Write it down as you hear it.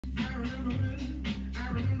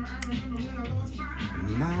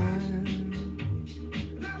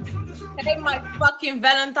Hey, my fucking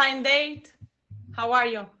Valentine date. How are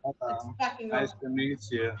you? Let's fucking go. Nice to meet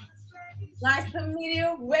you. Nice to meet you.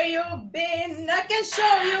 Where you been? I can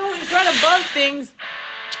show you incredible things.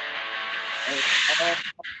 Let's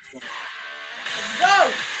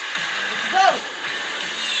go. Let's go.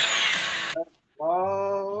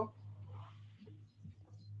 Oh,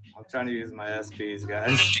 I'm trying to use my SPs,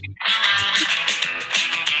 guys.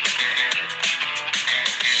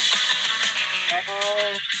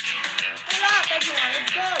 Oh, Pull up, everyone.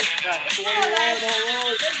 Let's go. Let's go, lads.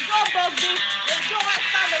 Let's go, Bogby. Let's go,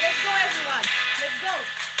 Alexander. Let's go, everyone. Let's go.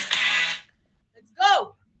 Let's go.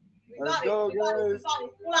 We Let's got go, it. We got it. We guys. got it.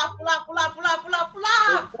 Pull up, pull up, pull up, pull up, pull up, pull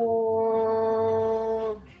Let's up.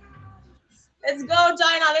 go. Let's go,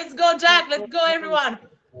 China. Let's go, Jack. Let's go, everyone.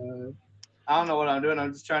 I don't know what I'm doing.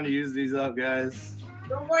 I'm just trying to use these up, guys.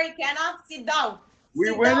 Don't worry, Canna. Sit down. We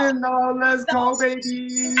Sit winning down. now. Let's go, baby.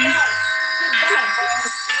 Sit down. Sit down.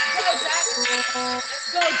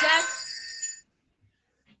 Let's go, Jack.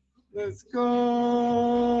 Let's Let's go.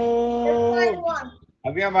 go, everyone. I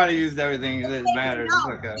think I might have used everything that matters. It's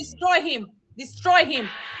okay. Destroy him. Destroy him.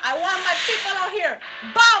 I want my people out here.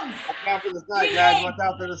 Bombs. Watch out for the snipe, guys. Watch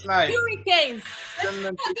out for the snipe. Hurricanes. Let's Send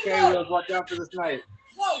them fucking 2K go. wheels. Watch out for the snipe.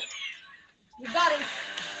 Whoa. We got it.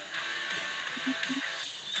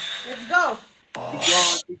 Let's go. Keep going,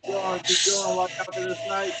 keep going, keep going. Watch out for the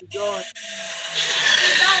snipe. Keep going.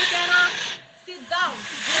 Sit down, Canna. Sit down.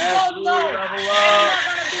 You Absolutely, don't know. level You're up. not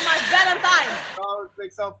gonna be my Valentine. Oh,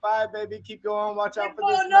 605, baby. Keep going. Watch out for People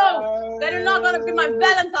the don't know snipe. that you're not gonna be my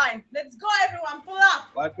Valentine. Let's go, everyone. Pull up.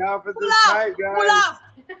 Watch out for Pull the up. snipe, Pull guys. up.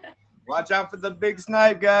 Watch out for the big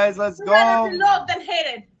snipe, guys. Let's I'd rather go. be loved than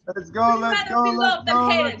hated. Let's go, let's rather go, be let's loved than go,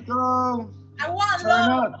 let's hated. go. I want Turn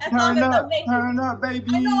love up, as long turn as I up, make it. turn up, baby.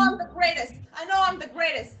 I know I'm the greatest. I know I'm the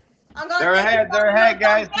greatest. I'm gonna They're take ahead, you they're fucking ahead, love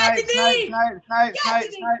guys. down. Snipe, Cassidy! snipe, snipe, snipe, snipe,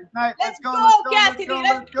 Cassidy! snipe, snipe. Let's Let's go, go, let's go, let's Cassidy. go, Let's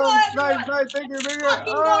let's go, go. Snipe, everyone. snipe, bigger, bigger.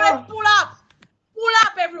 Fucking go. Let's pull up. Pull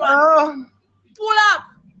up, everyone. Oh. Pull up.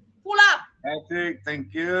 Pull up. Patrick,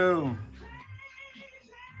 thank you.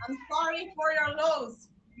 I'm sorry for your lows.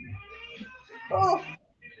 Oh,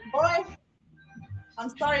 boy. I'm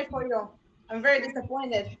sorry for you. I'm very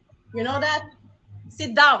disappointed. You know that?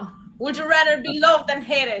 Sit down. Would you rather be loved than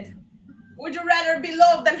hated? Would you rather be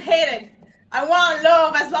loved than hated? I want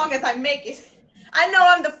love as long as I make it. I know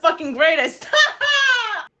I'm the fucking greatest.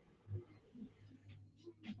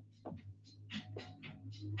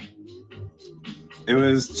 It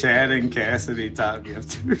was Chad and Cassidy top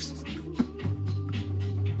gifters.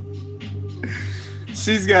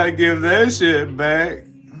 She's got to give that shit back.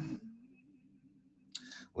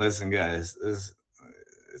 Listen, guys, it's okay.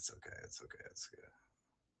 It's okay. It's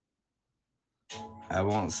good. I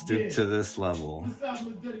won't stoop to this level. This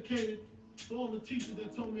album is dedicated to all the teachers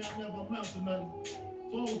that told me I never amount to nothing. To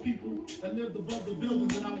all the people that lived above the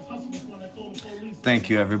buildings that I was hustling when I called the police. Thank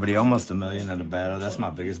you, everybody. Almost $1 million at a battle. That's my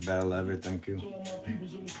biggest battle ever. Thank you. To all my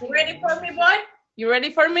peoples who was You ready for me, boy? You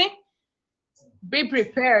ready for me? Be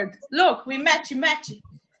prepared. Look, we matchy.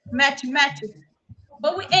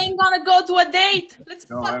 But we ain't gonna go to a date. Let's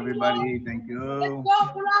Go, fucking everybody. go. Thank Let's you. go.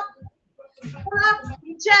 Pull up. Pull up.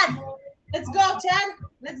 Chad. Let's go, Chad.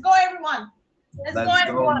 Let's go, everyone. Let's go,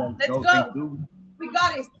 everyone. Let's go. Thank you. We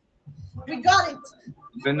got it. We got it.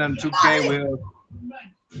 Spin them 2K wheels.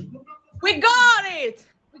 We got it.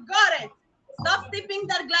 We got it. Stop sipping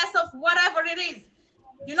that glass of whatever it is.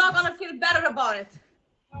 You're not gonna feel better about it.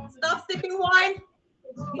 Stop sipping wine.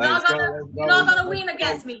 You're not gonna win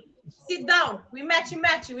against me. Sit down. We matchy.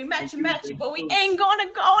 We matchy. But we ain't gonna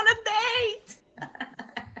go on a date.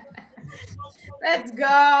 Let's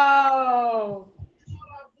go.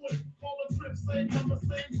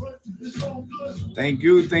 Thank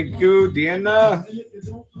you, Diana.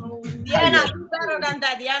 Diana, do better than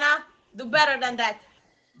that, Diana. Do better than that.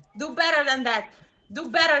 Do better than that. Do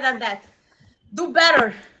better than that. Do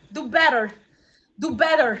better. Do better. Do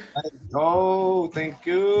better. Oh, thank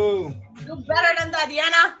you. Do better than that,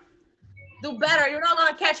 Diana. Do better. You're not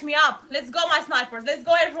gonna catch me up. Let's go, my snipers. Let's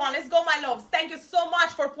go, everyone. Let's go, my loves. Thank you so much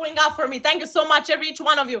for pulling out for me. Thank you so much, each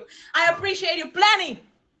one of you. I appreciate you plenty.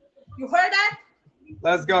 You heard that?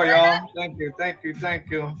 Let's go, y'all. Thank you. How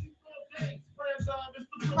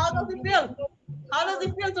does it feel? How does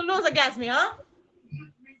it feel to lose against me, huh?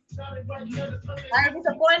 Are you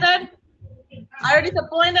disappointed? Are you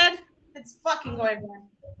disappointed? Let's fucking go, everyone.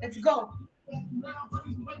 Let's go.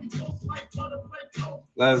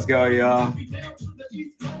 Let's go, y'all.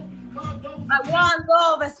 I want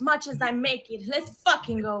love as much as I make it. Let's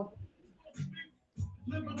fucking go.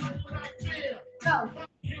 Down,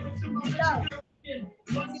 sit down,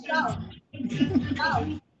 sit down, down,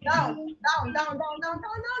 down, down, down, down, down, down, down,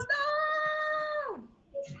 down,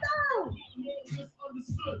 down.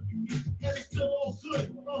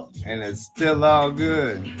 And it's still all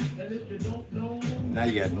good. Now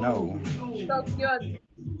you gotta know So good.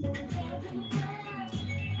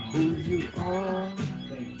 who you are.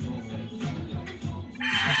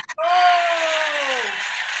 Oh,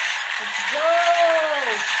 let's go.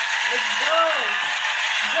 Let's go.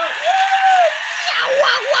 Go. Woo! Yeah,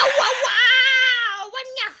 wow, wow, wow, wow.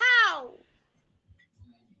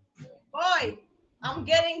 Boy, I'm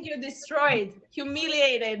getting you destroyed,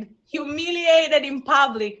 humiliated, humiliated in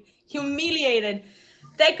public, humiliated.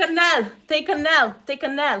 Take a nail, take a nail, take a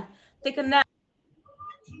nail, take a nail.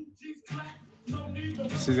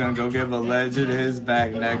 She's gonna go give a legend his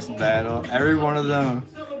back next battle. Every one of them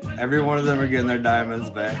are getting their diamonds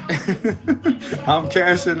back. I'm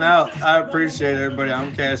cashing out. I appreciate everybody.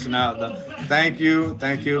 I'm cashing out though. Thank you,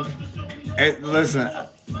 thank you. Hey, listen,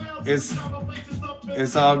 it's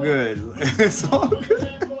all good. It's all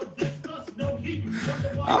good.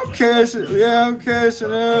 I'm cashing. Yeah, I'm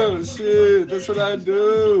cashing out. Shit, that's what I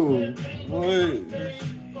do. What?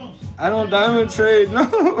 I don't diamond trade.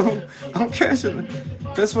 No, I'm cashing.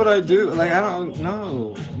 That's what I do. Like I don't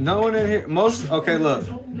know. No one in here. Most. Okay, look.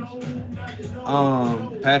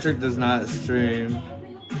 Patrick does not stream.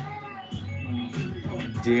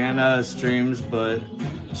 Deanna streams, but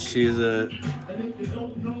she's a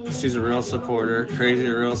real supporter. Crazy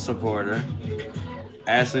real supporter.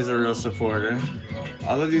 Ashley's a real supporter.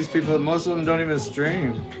 All of these people, most of them don't even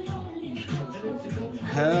stream.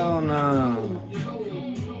 Hell no.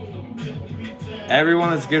 Everyone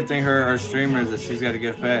that's gifting her are streamers that she's got to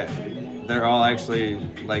gift back. They're all actually,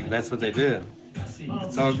 like, that's what they do.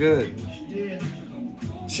 It's all good.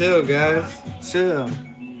 Chill, guys. Chill.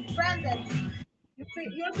 Brandon,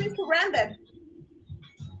 you're being surrendered.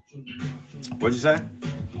 What'd you say?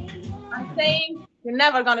 I'm saying you're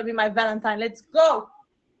never gonna be my Valentine. Let's go.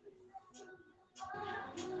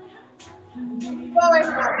 Let's go,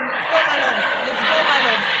 everyone. Let's go, my lord. Let's go, my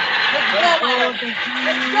lord. Let's go, my lord. Let's go. Let's go,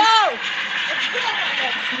 my lord. Woo!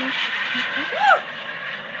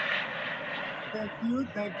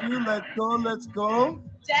 Thank you. Let's go.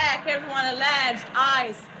 Jack, everyone, alleged,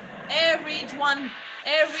 eyes, every each one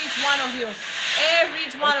of you,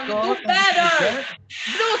 do better.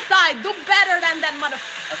 Blue side, do better than that,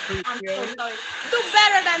 motherfucker. I'm so sorry. Do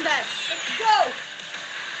better than that. Let's go.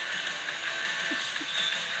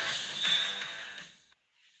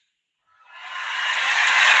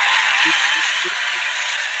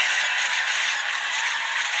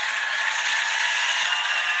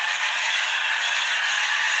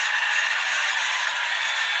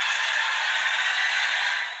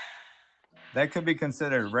 That could be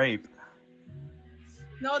considered rape.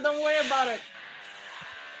 No, don't worry about it.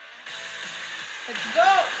 Let's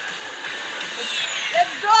go.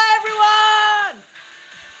 Let's go, everyone.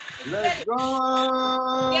 Let's go.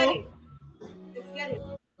 Get it. Let's get it.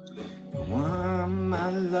 My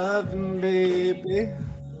loving baby.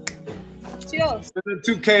 Chill. For the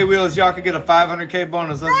 2K wheels, y'all could get a 500K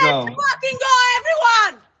bonus. Let's go. Let's fucking go,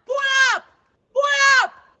 everyone. Pull up. Pull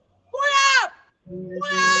up. Pull up. Pull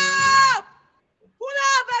up. Pull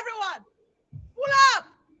up, everyone. Pull up.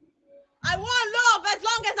 I want love as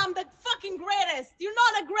long as I'm the fucking greatest. You're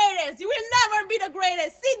not the greatest. You will never be the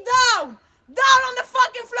greatest. Sit down. Down on the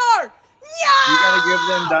fucking floor. Yeah. You gotta give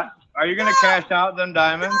them. Are you gonna cash out them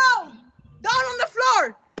diamonds? No. Down on the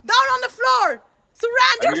floor. Down on the floor.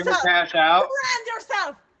 Surround Are you yourself. gonna cash out? Surround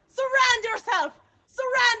yourself. Surround yourself.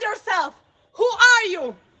 Surround yourself. Who are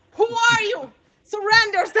you? Who are you?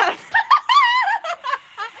 Surround yourself.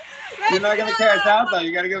 You're not gonna cash out though.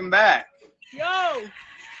 You gotta give them back. Yo,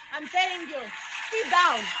 I'm telling you, sit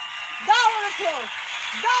down. Down on the floor.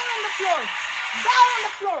 Down on the floor. Down on the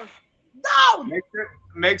floor. Down.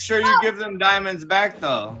 Make sure you give them diamonds back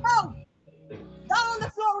though. Down. Down on the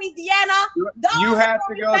floor with Deanna. You have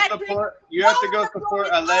to go support. You have to go support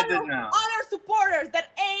a legend now. Other supporters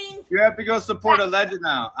that ain't. You have to go support a legend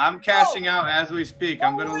now. I'm cashing out as we speak.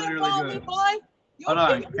 I'm gonna literally go. Hold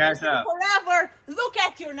on, cash out. Forever. Look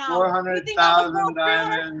at you now. 400,000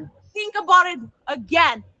 diamonds. Think about it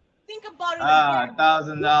again. Think about it again.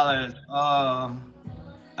 $1,000. Oh,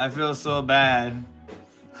 I feel so bad.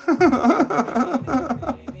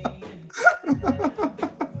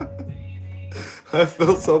 I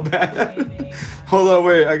feel so bad. Hold on,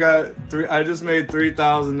 wait. I just made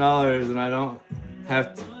 $3,000 and I don't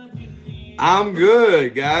have to. I'm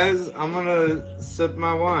good, guys. I'm gonna sip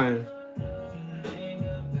my wine.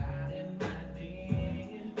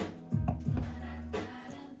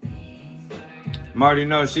 Marty,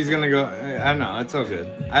 no, she's gonna go. I know, it's all good.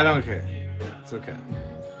 I don't care. It's okay.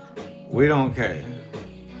 We don't care.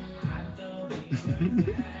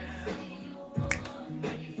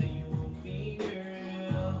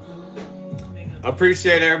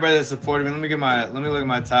 Appreciate everybody that supported me. Let me look at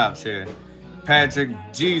my tops here. Patrick,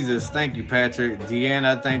 Jesus, thank you, Patrick.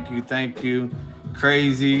 Deanna, thank you.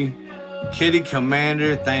 Crazy. Kitty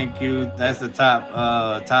Commander, thank you. That's the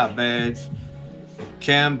top badge.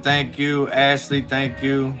 Kim, thank you. Ashley, thank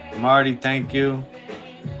you. Marty, thank you.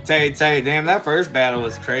 Tay, damn, that first battle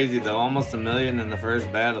was crazy though. Almost 1 million in the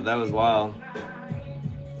first battle. That was wild.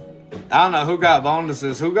 I don't know who got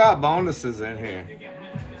bonuses. Who got bonuses in here?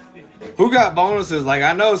 Who got bonuses? Like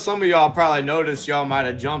I know some of y'all probably noticed y'all might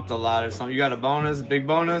have jumped a lot or something. You got a bonus, big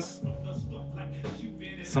bonus?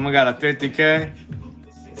 Someone got a 50K?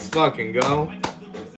 Let's fucking go.